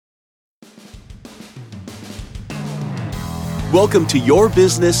Welcome to Your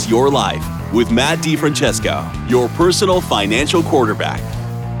Business, Your Life with Matt DiFrancesco, your personal financial quarterback.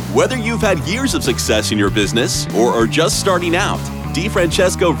 Whether you've had years of success in your business or are just starting out,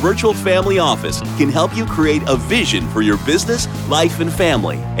 DiFrancesco Virtual Family Office can help you create a vision for your business, life, and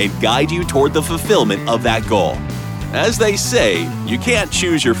family and guide you toward the fulfillment of that goal. As they say, you can't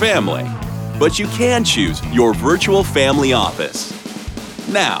choose your family, but you can choose your virtual family office.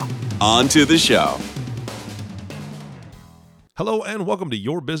 Now, on to the show. Hello and welcome to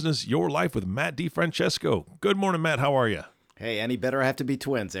Your Business, Your Life with Matt DiFrancesco. Good morning, Matt. How are you? Hey, any better have to be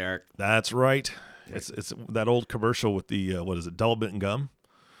twins, Eric. That's right. It's that old commercial with the, double bitten gum?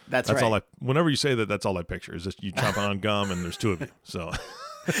 That's right. Whenever you say that, that's all I picture is just you chomping on gum and there's two of you. So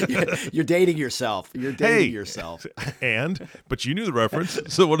You're dating yourself. Yourself. But you knew the reference.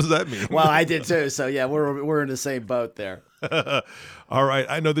 So what does that mean? Well, I did too. So yeah, we're in the same boat there. All right.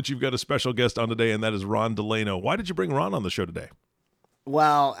 I know that you've got a special guest on today, and that is Ron Delano. Why did you bring Ron on the show today?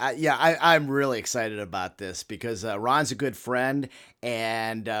 Well, I'm really excited about this because Ron's a good friend,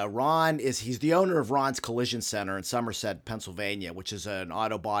 and he's the owner of Ron's Collision Center in Somerset, Pennsylvania, which is an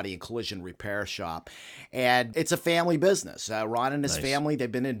auto body and collision repair shop. And it's a family business. Ron and his family,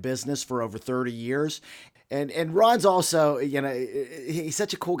 they've been in business for over 30 years. And Ron's also, he's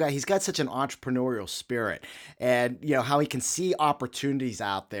such a cool guy. He's got such an entrepreneurial spirit, and how he can see opportunities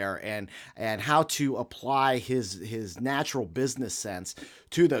out there and how to apply his natural business sense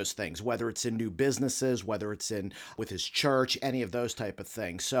to those things, whether it's in new businesses, whether it's in with his church, any of those type of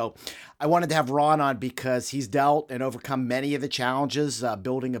things. So I wanted to have Ron on because he's dealt and overcome many of the challenges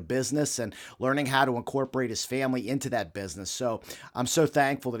building a business and learning how to incorporate his family into that business. So I'm so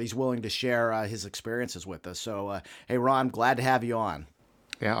thankful that he's willing to share his experiences with us. So, hey, Ron, glad to have you on.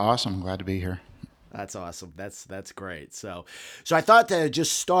 Yeah, awesome. Glad to be here. That's awesome. That's great. So I thought to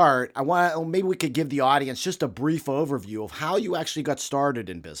just start, maybe we could give the audience just a brief overview of how you actually got started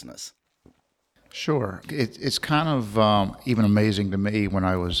in business. Sure. It's kind of even amazing to me when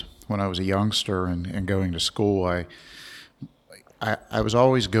I was a youngster and going to school. I was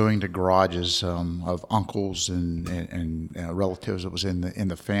always going to garages of uncles and relatives that was in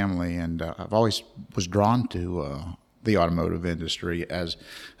the family, and I've always was drawn to the automotive industry as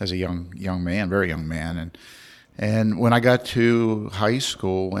a young man, very young man, and when I got to high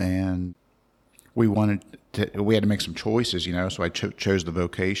school and we had to make some choices, so I chose the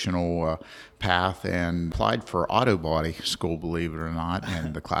vocational path and applied for auto body school, believe it or not,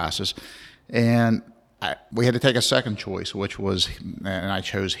 and the classes, and we had to take a second choice, and I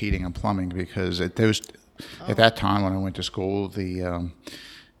chose heating and plumbing because at that time when I went to school,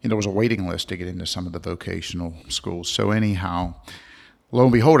 there was a waiting list to get into some of the vocational schools. So anyhow, lo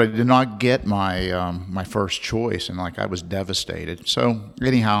and behold, I did not get my first choice, and I was devastated. So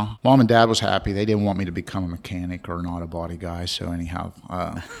anyhow, Mom and Dad was happy. They didn't want me to become a mechanic or an auto body guy. So anyhow,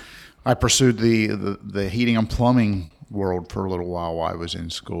 I pursued the heating and plumbing world for a little while I was in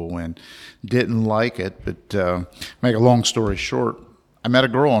school and didn't like it. But make a long story short, I met a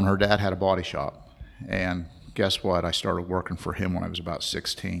girl and her dad had a body shop, and guess what? I started working for him when I was about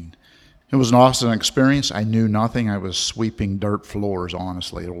 16. It was an awesome experience. I knew nothing. I was sweeping dirt floors,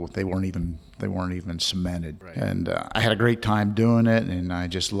 honestly. They weren't even cemented. Right. And I had a great time doing it, and I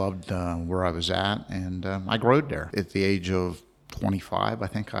just loved where I was at, and I growed there. At the age of 25, I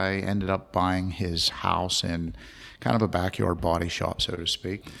think I ended up buying his house in kind of a backyard body shop, so to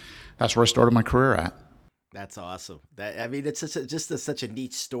speak. That's where I started my career at. That's awesome. It's such a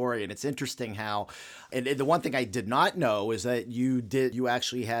neat story, and it's interesting how. And the one thing I did not know is that you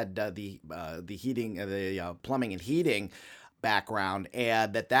actually had the heating, the plumbing and heating background,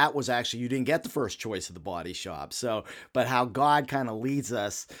 and that was actually, you didn't get the first choice of the body shop. So, but how God kind of leads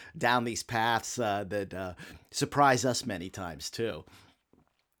us down these paths that surprise us many times too.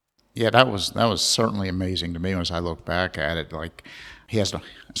 Yeah, that was certainly amazing to me as I look back at it.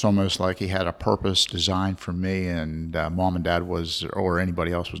 It's almost like he had a purpose designed for me, and Mom and Dad or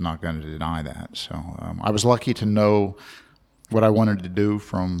anybody else was not going to deny that. So I was lucky to know what I wanted to do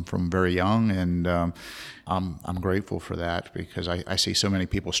from very young, and I'm grateful for that because I see so many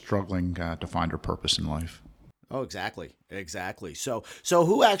people struggling to find their purpose in life. Oh, exactly. So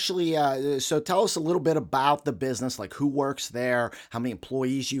who actually, so tell us a little bit about the business, like who works there, how many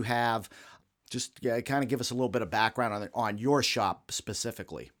employees you have. Just kind of give us a little bit of background on your shop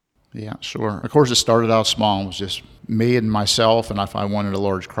specifically. Yeah, sure. Of course, it started out small. It was just me and myself, and if I wanted a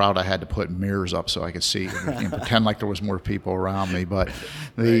large crowd, I had to put mirrors up so I could see and pretend like there was more people around me. But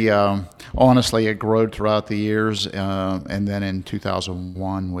honestly, it grew throughout the years, and then in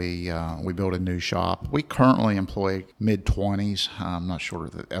 2001, we built a new shop. We currently employ mid-20s. I'm not sure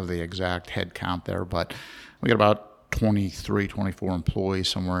of the exact head count there, but we got about 23, 24 employees,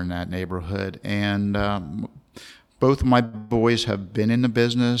 somewhere in that neighborhood. And both of my boys have been in the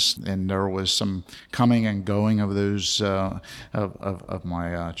business, and there was some coming and going of those of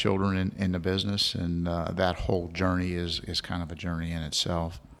my children in the business, and that whole journey is kind of a journey in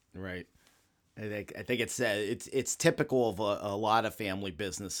itself. Right. I think it's typical of a lot of family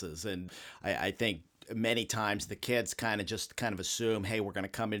businesses, and I think many times the kids kind of assume, hey, we're going to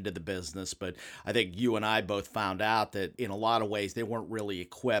come into the business. But I think you and I both found out that in a lot of ways they weren't really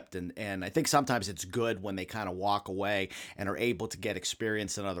equipped. And I think sometimes it's good when they kind of walk away and are able to get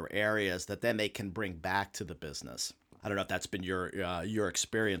experience in other areas that then they can bring back to the business. I don't know if that's been your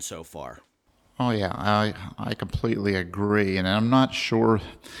experience so far. Oh, yeah, I completely agree. And I'm not sure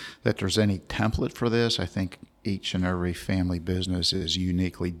that there's any template for this. I think each and every family business is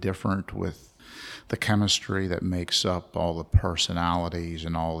uniquely different with the chemistry that makes up all the personalities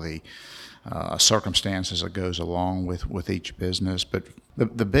and all the circumstances that goes along with each business. But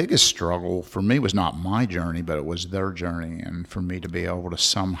the biggest struggle for me was not my journey, but it was their journey. And for me to be able to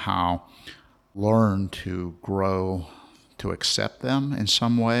somehow learn to grow, to accept them in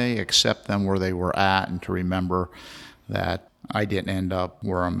some way, accept them where they were at, and to remember that I didn't end up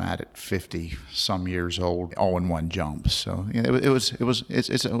where I'm at 50 some years old, all in one jump. So it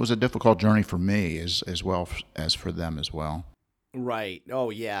was a difficult journey for me as well as for them as well. Right.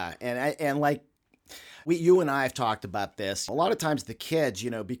 Oh yeah. And like you and I have talked about this. A lot of times the kids,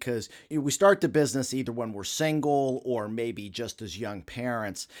 because we start the business either when we're single or maybe just as young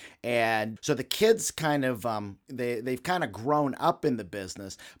parents. And so the kids kind of, they've kind of grown up in the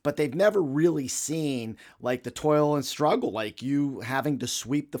business, but they've never really seen like the toil and struggle, like you having to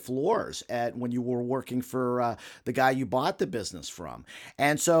sweep the floors when you were working for the guy you bought the business from.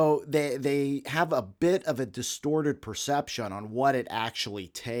 And so they have a bit of a distorted perception on what it actually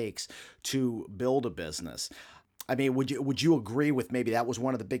takes to build a business. I mean, would you agree with maybe that was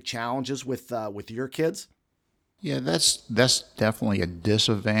one of the big challenges with your kids? Yeah, that's definitely a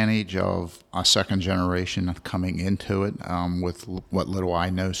disadvantage of a second generation coming into it with what little I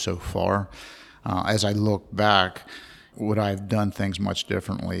know so far. As I look back, would I have done things much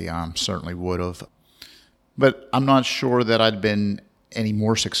differently? Certainly would have. But I'm not sure that I'd been any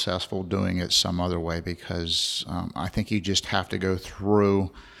more successful doing it some other way, because I think you just have to go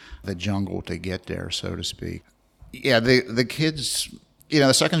through the jungle to get there, so to speak. Yeah, the kids,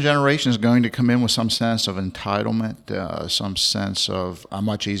 the second generation is going to come in with some sense of entitlement, some sense of a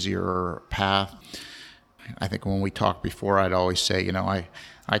much easier path. I think when we talked before, I'd always say,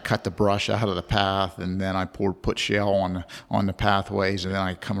 I cut the brush out of the path, and then I put shell on the pathways, and then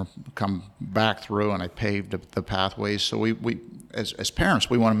I come back through and I paved the pathways. So we as parents,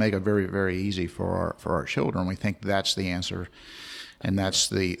 we want to make it very, very easy for our children. We think that's the answer, and that's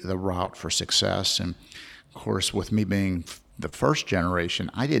the route for success. And of course, with me being the first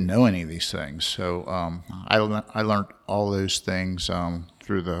generation, I didn't know any of these things. So I learned all those things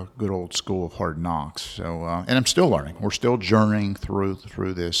through the good old school of hard knocks. So and I'm still learning. We're still journeying through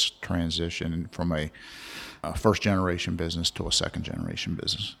this transition from a first generation business to a second generation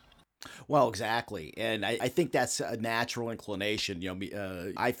business. Well, exactly. And I think that's a natural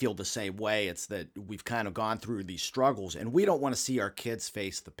inclination. I feel the same way. It's that we've kind of gone through these struggles, and we don't want to see our kids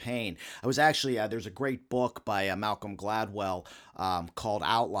face the pain. I was actually, there's a great book by Malcolm Gladwell called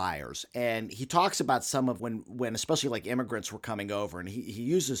Outliers. And he talks about some of when especially like immigrants were coming over, and he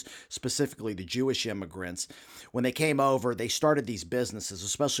uses specifically the Jewish immigrants. When they came over, they started these businesses,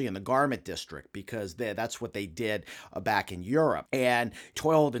 especially in the garment district, because that's what they did back in Europe, and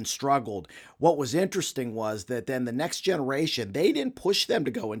toiled and struggled. What was interesting was that then the next generation, they didn't push them to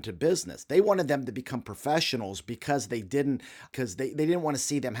go into business. They wanted them to become professionals because they didn't want to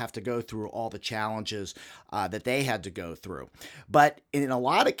see them have to go through all the challenges that they had to go through. But in a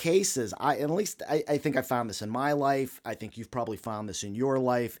lot of cases, I think I found this in my life. I think you've probably found this in your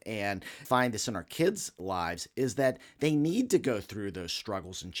life, and find this in our kids' lives, is that they need to go through those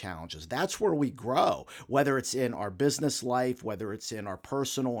struggles and challenges. That's where we grow, whether it's in our business life, whether it's in our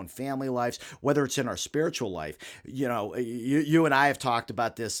personal and family lives, whether it's in our spiritual life. You and I have talked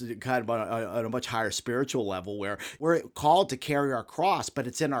about this kind of on a much higher spiritual level, where we're called to carry our cross, but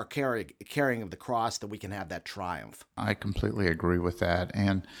it's in our carrying of the cross that we can have that triumph. I completely agree with that.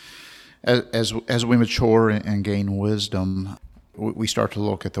 And as we mature and gain wisdom, we start to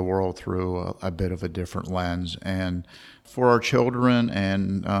look at the world through a bit of a different lens. And for our children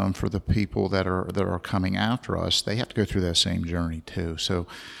and for the people that are coming after us, they have to go through that same journey too. So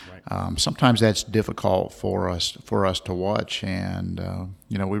sometimes that's difficult for us to watch, and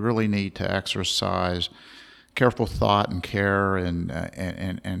we really need to exercise careful thought and care, and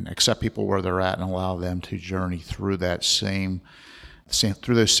accept people where they're at and allow them to journey through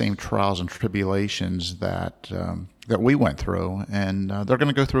through those same trials and tribulations that we went through, and they're going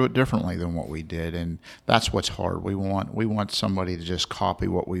to go through it differently than what we did, and that's what's hard. We want somebody to just copy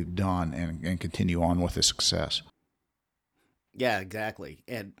what we've done and continue on with the success. Yeah, exactly.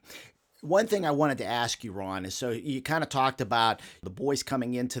 And one thing I wanted to ask you, Ron, is so you kind of talked about the boys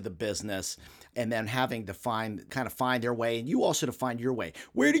coming into the business and then having to find their way, and you also to find your way.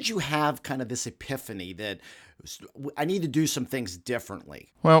 Where did you have kind of this epiphany that I need to do some things differently?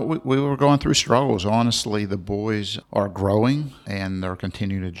 Well, we were going through struggles. Honestly, the boys are growing, and they're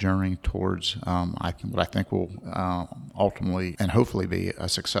continuing to journey towards what I think will ultimately and hopefully be a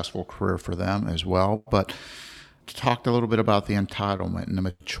successful career for them as well. But talked a little bit about the entitlement and the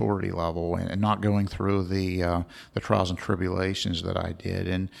maturity level, and not going through the trials and tribulations that I did.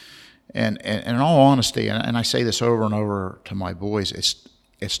 And in all honesty, and I say this over and over to my boys,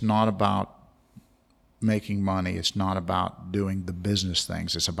 it's not about making money. It's not about doing the business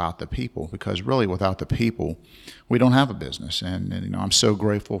things. It's about the people, because really without the people, we don't have a business. And I'm so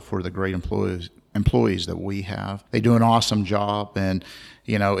grateful for the great employees that we have. They do an awesome job. And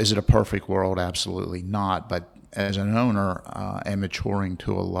is it a perfect world? Absolutely not. But as an owner, I'm maturing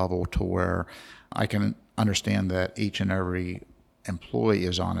to a level to where I can understand that each and every employee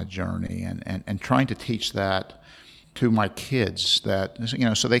is on a journey, and trying to teach that to my kids, that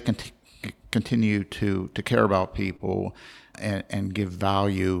so they can continue to care about people and give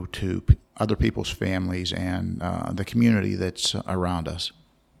value to other people's families and the community that's around us.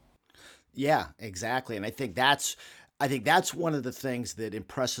 Yeah, exactly. And I think that's one of the things that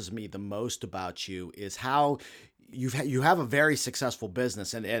impresses me the most about you is how you have a very successful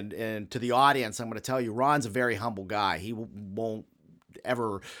business. And to the audience, I'm going to tell you, Ron's a very humble guy. He won't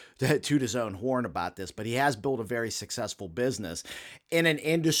ever toot his own horn about this, but he has built a very successful business in an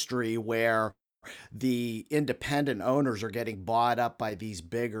industry where the independent owners are getting bought up by these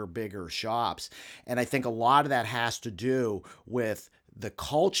bigger shops. And I think a lot of that has to do with the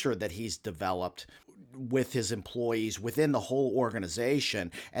culture that he's developed with his employees within the whole organization,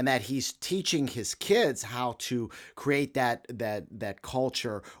 and that he's teaching his kids how to create that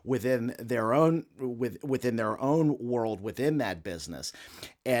culture within their own world within that business.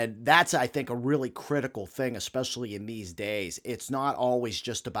 And that's, I think, a really critical thing, especially in these days. It's not always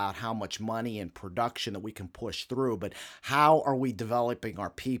just about how much money and production that we can push through, but how are we developing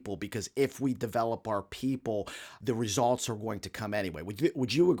our people? Because if we develop our people, the results are going to come anyway.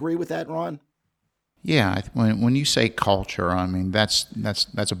 Would you agree with that, Ron? Yeah, when you say culture, I mean that's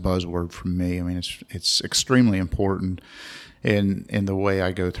a buzzword for me. I mean it's extremely important in the way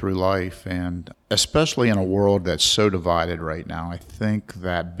I go through life, and especially in a world that's so divided right now. I think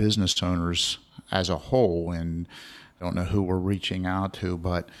that business owners as a whole, and I don't know who we're reaching out to,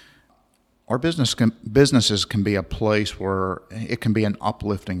 but our businesses can be a place where it can be an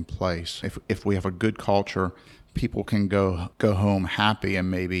uplifting place. If we have a good culture, people can go home happy and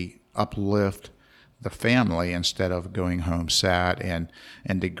maybe uplift the family instead of going home sad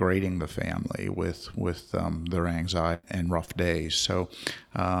and degrading the family with their anxiety and rough days. So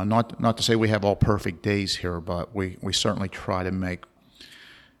not to say we have all perfect days here, but we certainly try to make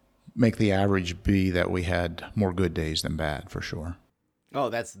the average be that we had more good days than bad, for sure. Oh,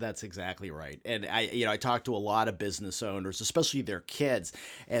 that's exactly right. And I talk to a lot of business owners, especially their kids.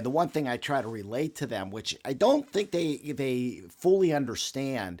 And the one thing I try to relate to them, which I don't think they fully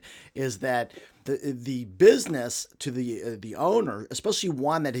understand, is that the business to the owner, especially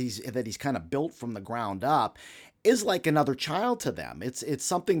one that he's kind of built from the ground up, is like another child to them. It's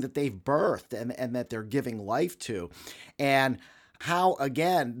something that they've birthed and that they're giving life to. And how,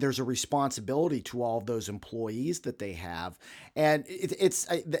 again, there's a responsibility to all of those employees that they have. And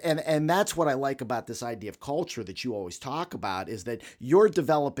and that's what I like about this idea of culture that you always talk about, is that you're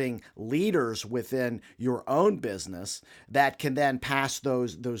developing leaders within your own business that can then pass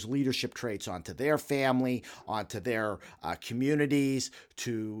those leadership traits onto their family, onto their communities,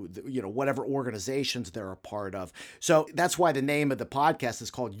 to whatever organizations they're a part of. So that's why the name of the podcast is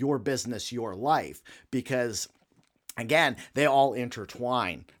called Your Business, Your Life, because again, they all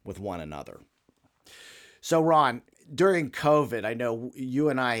intertwine with one another. So, Ron, during COVID, I know you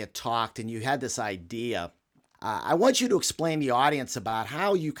and I had talked and you had this idea. I want you to explain to the audience about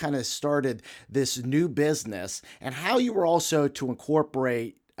how you kind of started this new business and how you were also to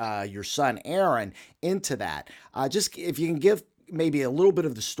incorporate your son, Aaron, into that. Just if you can give maybe a little bit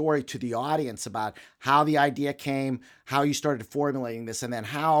of the story to the audience about how the idea came, how you started formulating this, and then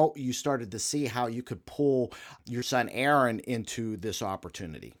how you started to see how you could pull your son Aaron into this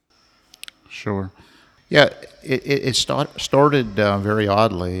opportunity. Sure. Yeah, it started very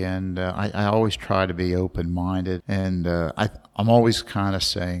oddly, and I always try to be open-minded, and I'm always kind of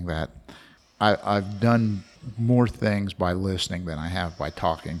saying that I've done more things by listening than I have by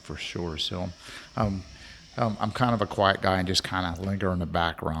talking, for sure. So I'm kind of a quiet guy and just kind of linger in the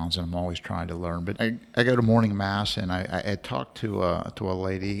backgrounds, and I'm always trying to learn. But I go to morning mass, and I talked to a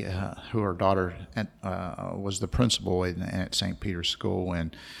lady who her daughter was the principal at St. Peter's School,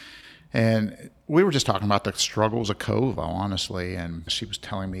 and we were just talking about the struggles of COVID, honestly, and she was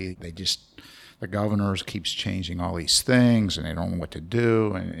telling me the governor keeps changing all these things, and they don't know what to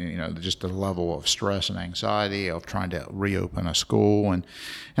do, and just the level of stress and anxiety of trying to reopen a school, and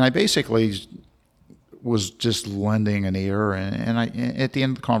I basically was just lending an ear, and I, at the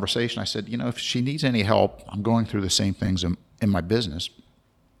end of the conversation, I said, if she needs any help, I'm going through the same things in my business.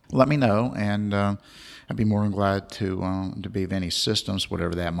 Let me know, and I'd be more than glad to be of any assistance,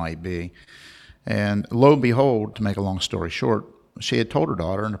 whatever that might be. And lo and behold, to make a long story short, she had told her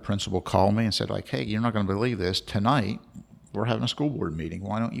daughter, and the principal called me and said, like, hey, you're not going to believe this. Tonight, we're having a school board meeting.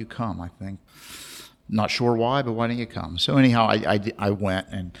 Why don't you come? I think, not sure why, but why don't you come? So anyhow, I went,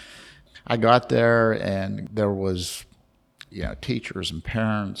 and I got there, and there was, teachers and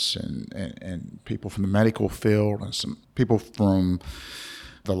parents and people from the medical field and some people from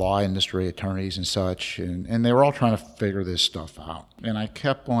the law industry, attorneys and such, and they were all trying to figure this stuff out. And I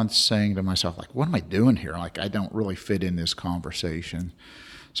kept on saying to myself, like, what am I doing here? Like, I don't really fit in this conversation.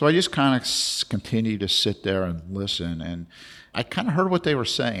 So I just kind of continued to sit there and listen, and I kind of heard what they were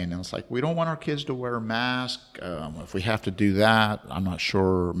saying. And it's like, we don't want our kids to wear a mask. If we have to do that, I'm not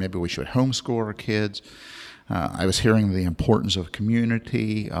sure, maybe we should homeschool our kids. I was hearing the importance of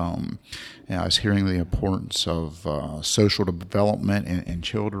community. I was hearing the importance of social development in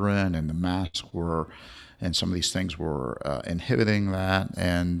children, and the masks and some of these things were inhibiting that.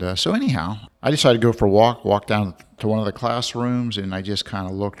 And so anyhow, I decided to go for a walk down to one of the classrooms, and I just kind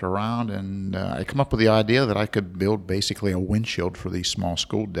of looked around, and I come up with the idea that I could build basically a windshield for these small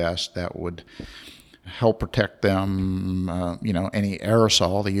school desks that would help protect them, any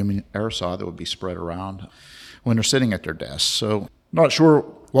aerosol, the human aerosol that would be spread around when they're sitting at their desks. So not sure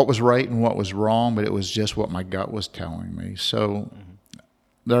what was right and what was wrong, but it was just what my gut was telling me. So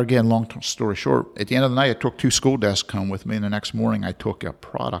there again, long story short, at the end of the night, I took 2 school desks home with me, and the next morning I took a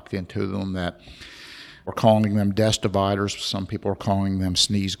product into them that we're calling them desk dividers. Some people are calling them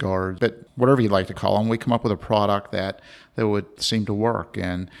sneeze guards, but whatever you'd like to call them, we come up with a product that would seem to work.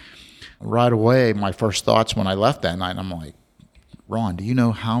 And right away, my first thoughts when I left that night, I'm like, Ron, do you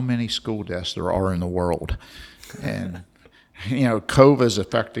know how many school desks there are in the world? And, COVID is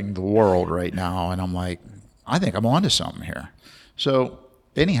affecting the world right now. And I'm like, I think I'm onto something here. So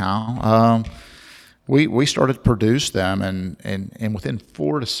anyhow, we started to produce them, and within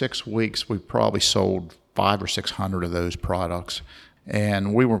 4 to 6 weeks, we probably sold 500 or 600 of those products.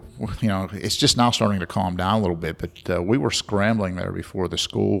 And we were, it's just now starting to calm down a little bit, but we were scrambling there before the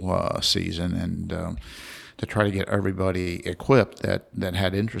school season, and to try to get everybody equipped that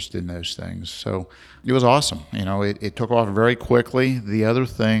had interest in those things. So it was awesome. It took off very quickly. The other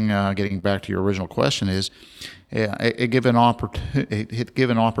thing, getting back to your original question, is it gave an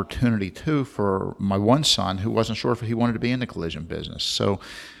opportunity too for my one son who wasn't sure if he wanted to be in the collision business. So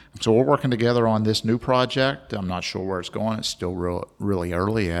we're working together on this new project. I'm not sure where it's going. It's still really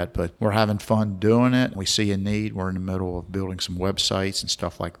early yet, but we're having fun doing it. We see a need. We're in the middle of building some websites and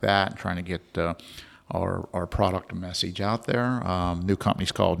stuff like that, and trying to get our product message out there. New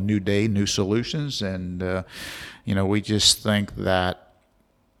company's called New Day, New Solutions, and we just think that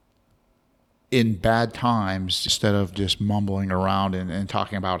in bad times, instead of just mumbling around and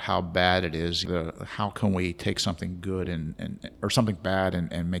talking about how bad it is, how can we take something good or something bad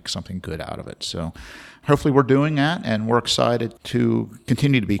and make something good out of it? So hopefully we're doing that, and we're excited to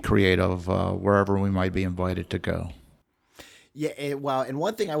continue to be creative wherever we might be invited to go. Yeah, well, and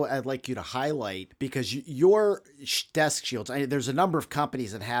one thing I'd like you to highlight, because your desk shields, there's a number of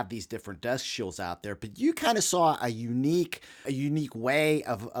companies that have these different desk shields out there, but you kind of saw a unique way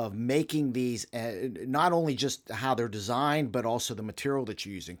of making these, not only just how they're designed, but also the material that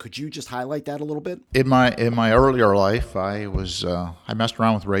you're using. Could you just highlight that a little bit? In my earlier life, I messed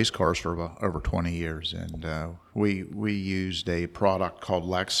around with race cars for over 20 years, and we used a product called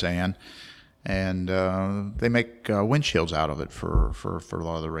Lexan. And they make windshields out of it for a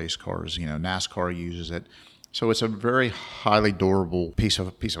lot of the race cars. NASCAR uses it, so it's a very highly durable piece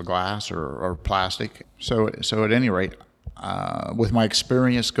of glass or plastic. So at any rate, with my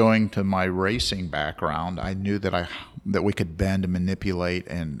experience going to my racing background, I knew that we could bend and manipulate,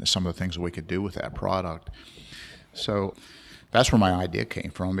 and some of the things that we could do with that product. So That's where my idea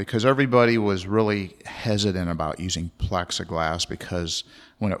came from, because everybody was really hesitant about using plexiglass because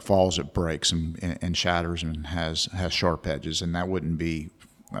when it falls, it breaks and shatters and has sharp edges, and that wouldn't be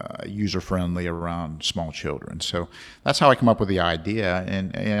user-friendly around small children. So that's how I come up with the idea.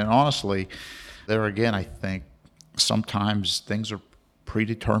 And honestly, there again, I think sometimes things are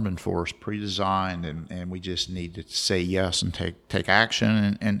predetermined for us, pre-designed, and we just need to say yes and take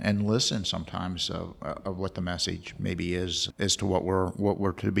action and listen sometimes of what the message maybe is as to what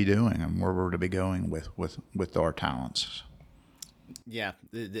we're to be doing and where we're to be going with our talents. Yeah,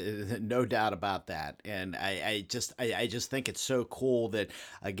 no doubt about that. And I just think it's so cool that,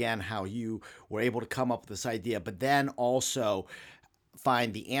 again, how you were able to come up with this idea, but then also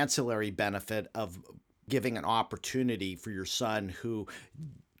find the ancillary benefit of giving an opportunity for your son who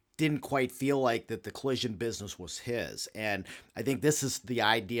didn't quite feel like that the collision business was his. And I think this is the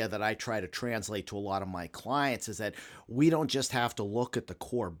idea that I try to translate to a lot of my clients, is that we don't just have to look at the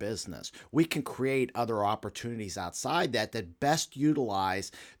core business. We can create other opportunities outside that best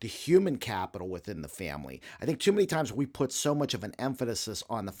utilize the human capital within the family. I think too many times we put so much of an emphasis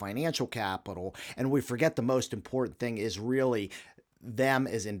on the financial capital, and we forget the most important thing is really them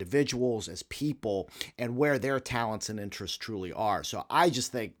as individuals, as people, and where their talents and interests truly are. So I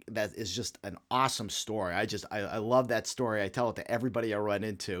just think that is just an awesome story. I love that story. I tell it to everybody I run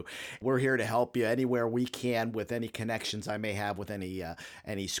into. We're here to help you anywhere we can with any connections I may have with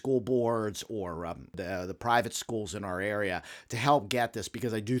any school boards or the private schools in our area to help get this,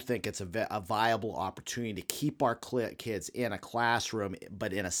 because I do think it's a viable opportunity to keep our kids in a classroom,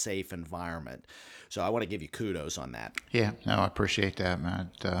 but in a safe environment. So I want to give you kudos on that. Yeah, no, I appreciate that, Matt.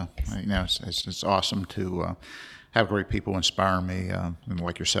 It's awesome to have great people inspire me,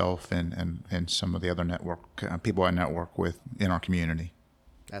 like yourself and some of the other people I network with in our community.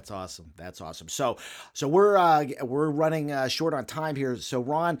 That's awesome. That's awesome. So we're running short on time here. So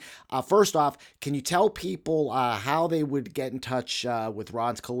Ron, first off, can you tell people how they would get in touch with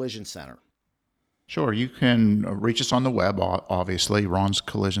Ron's Collision Center? Sure. You can reach us on the web, obviously, Ron's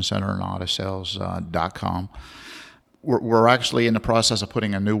Collision Center and autosales.com. We're actually in the process of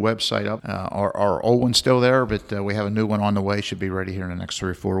putting a new website up. Our old one's still there, but we have a new one on the way. Should be ready here in the next 3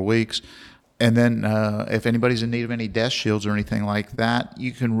 or 4 weeks. And then if anybody's in need of any desk shields or anything like that,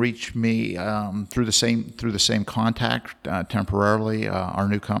 you can reach me through the same contact temporarily. Our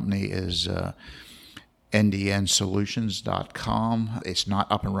new company is ndnsolutions.com. It's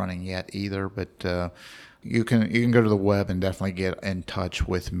not up and running yet either, but you can go to the web and definitely get in touch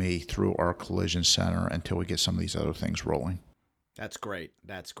with me through our collision center until we get some of these other things rolling. That's great.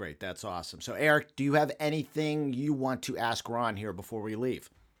 That's great. That's awesome. So Eric, do you have anything you want to ask Ron here before we leave?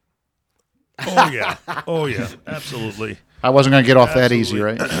 Oh yeah. Absolutely. I wasn't going to get off that easy,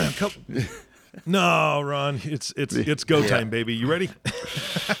 right? No, Ron, it's go time, baby. You ready?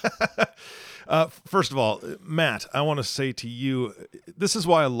 First of all, Matt, I want to say to you, this is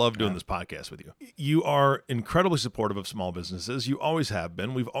why I love doing this podcast with you. You are incredibly supportive of small businesses. You always have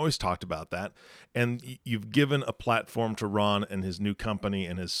been. We've always talked about that. And you've given a platform to Ron and his new company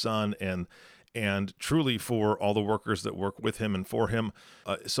and his son and truly for all the workers that work with him and for him.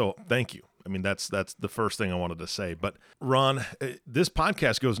 So thank you. I mean, that's the first thing I wanted to say. But Ron, this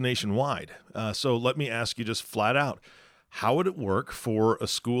podcast goes nationwide. So let me ask you just flat out, how would it work for a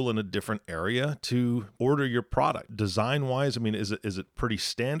school in a different area to order your product? Design-wise, I mean, is it pretty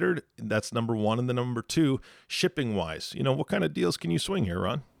standard? That's number one. And then number two, shipping-wise, what kind of deals can you swing here,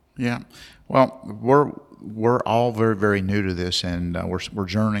 Ron? Yeah, well, we're all very, very new to this, and we're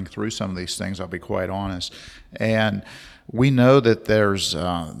journeying through some of these things. I'll be quite honest, and we know that there's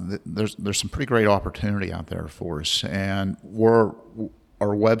some pretty great opportunity out there for us, and our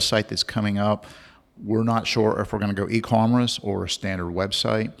website that's coming up. We're not sure if we're going to go e-commerce or a standard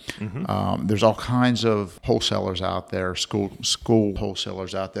website. Mm-hmm. There's all kinds of wholesalers out there, school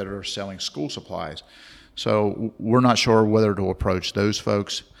wholesalers out there that are selling school supplies. So we're not sure whether to approach those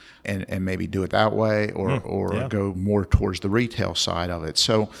folks and maybe do it that way or go more towards the retail side of it.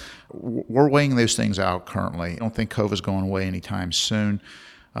 So we're weighing those things out currently. I don't think COVID's going away anytime soon.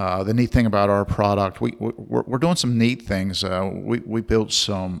 The neat thing about our product, we're doing some neat things. We built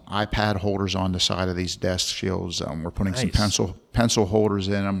some iPad holders on the side of these desk shields. We're putting some pencil holders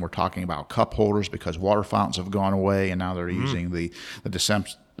in them. We're talking about cup holders because water fountains have gone away, and now they're using the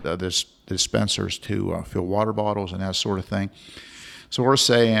dispensers to fill water bottles and that sort of thing. So we're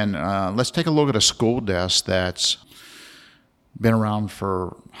saying, let's take a look at a school desk that's been around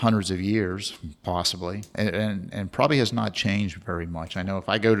for hundreds of years, possibly, and probably has not changed very much. I know if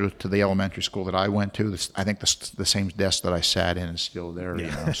I go to the elementary school that I went to, I think the same desk that I sat in is still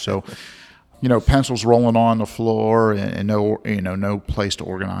there. So pencils rolling on the floor and no place to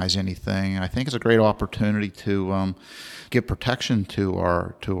organize anything. I think it's a great opportunity to give protection to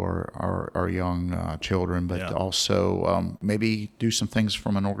our young children, but also maybe do some things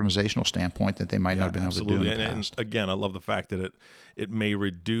from an organizational standpoint that they might not have been able to do in the past. And again, I love the fact that it may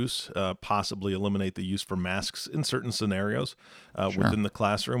reduce, possibly eliminate the use for masks in certain scenarios within the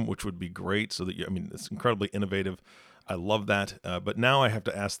classroom, which would be great. So that it's incredibly innovative. I love that. But now I have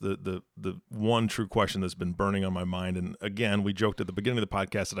to ask the one true question that's been burning on my mind. And again, we joked at the beginning of the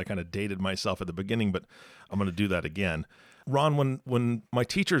podcast that I kind of dated myself at the beginning, but I'm going to do that again. Ron, when my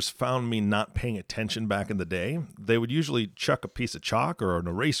teachers found me not paying attention back in the day, they would usually chuck a piece of chalk or an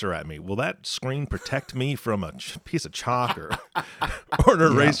eraser at me. Will that screen protect me from a piece of chalk or an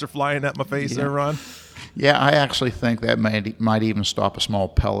eraser flying at my face there, Ron? Yeah, I actually think that might even stop a small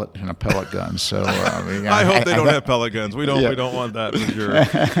pellet in a pellet gun. So I hope they don't have pellet guns. We don't want that for sure.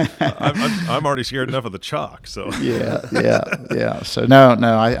 I'm already scared enough of the chalk. So yeah. So no,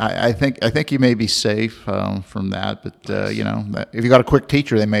 I think you may be safe from that. But if you got a quick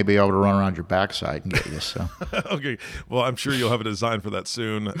teacher, they may be able to run around your backside and get you. So okay, well, I'm sure you'll have a design for that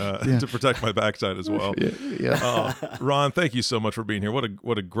soon to protect my backside as well. Ron, thank you so much for being here.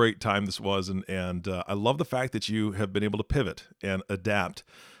 What a great time this was, and I love the fact that you have been able to pivot and adapt.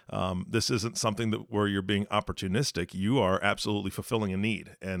 This isn't something where you're being opportunistic. You are absolutely fulfilling a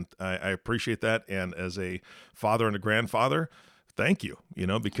need, and I appreciate that. And as a father and a grandfather, thank you.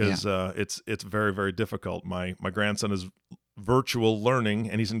 Because it's very, very difficult. My grandson is virtual learning,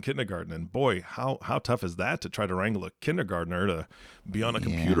 and he's in kindergarten. And boy, how tough is that to try to wrangle a kindergartner to be on a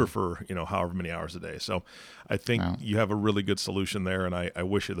computer for however many hours a day. So I think you have a really good solution there, and I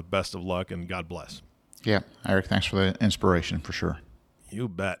wish you the best of luck, and God bless. Yeah, Eric, thanks for the inspiration for sure. You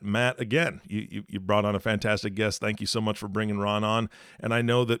bet. Matt, again, you brought on a fantastic guest. Thank you so much for bringing Ron on. And I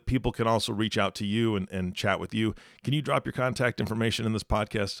know that people can also reach out to you and chat with you. Can you drop your contact information in this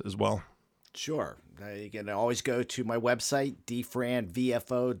podcast as well? Sure. You can always go to my website,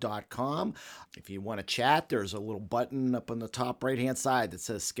 dfranvfo.com. If you want to chat, there's a little button up on the top right-hand side that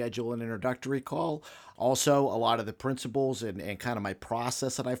says schedule an introductory call. Also, a lot of the principles and kind of my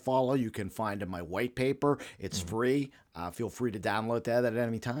process that I follow, you can find in my white paper. It's free. Feel free to download that at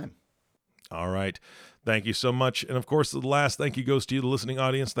any time. All right. Thank you so much. And of course, the last thank you goes to you, the listening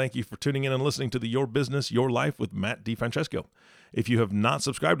audience. Thank you for tuning in and listening to the Your Business, Your Life with Matt DeFrancesco. If you have not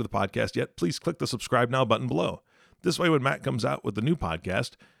subscribed to the podcast yet, please click the subscribe now button below. This way, when Matt comes out with the new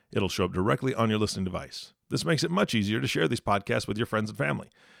podcast, it'll show up directly on your listening device. This makes it much easier to share these podcasts with your friends and family.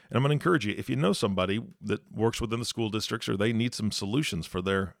 And I'm going to encourage you, if you know somebody that works within the school districts or they need some solutions for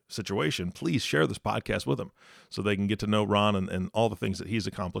their situation, please share this podcast with them so they can get to know Ron and all the things that he's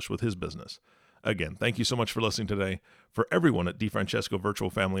accomplished with his business. Again, thank you so much for listening today. For everyone at DeFrancesco Virtual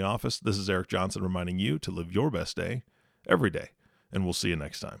Family Office, this is Eric Johnson reminding you to live your best day every day. And we'll see you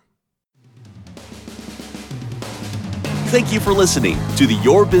next time. Thank you for listening to the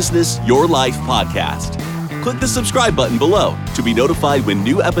Your Business, Your Life podcast. Click the subscribe button below to be notified when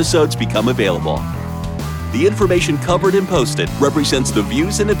new episodes become available. The information covered and posted represents the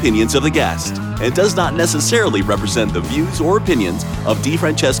views and opinions of the guest and does not necessarily represent the views or opinions of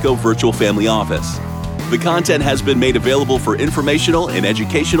DeFrancesco Virtual Family Office. The content has been made available for informational and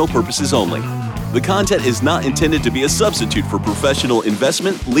educational purposes only. The content is not intended to be a substitute for professional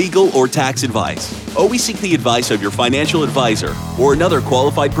investment, legal, or tax advice. Always seek the advice of your financial advisor or another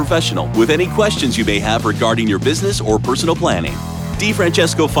qualified professional with any questions you may have regarding your business or personal planning.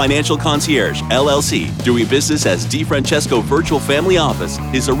 DeFrancesco Financial Concierge, LLC, doing business as DeFrancesco Virtual Family Office,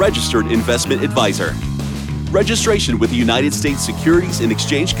 is a registered investment advisor. Registration with the United States Securities and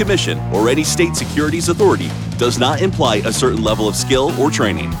Exchange Commission or any state securities authority does not imply a certain level of skill or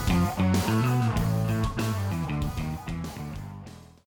training.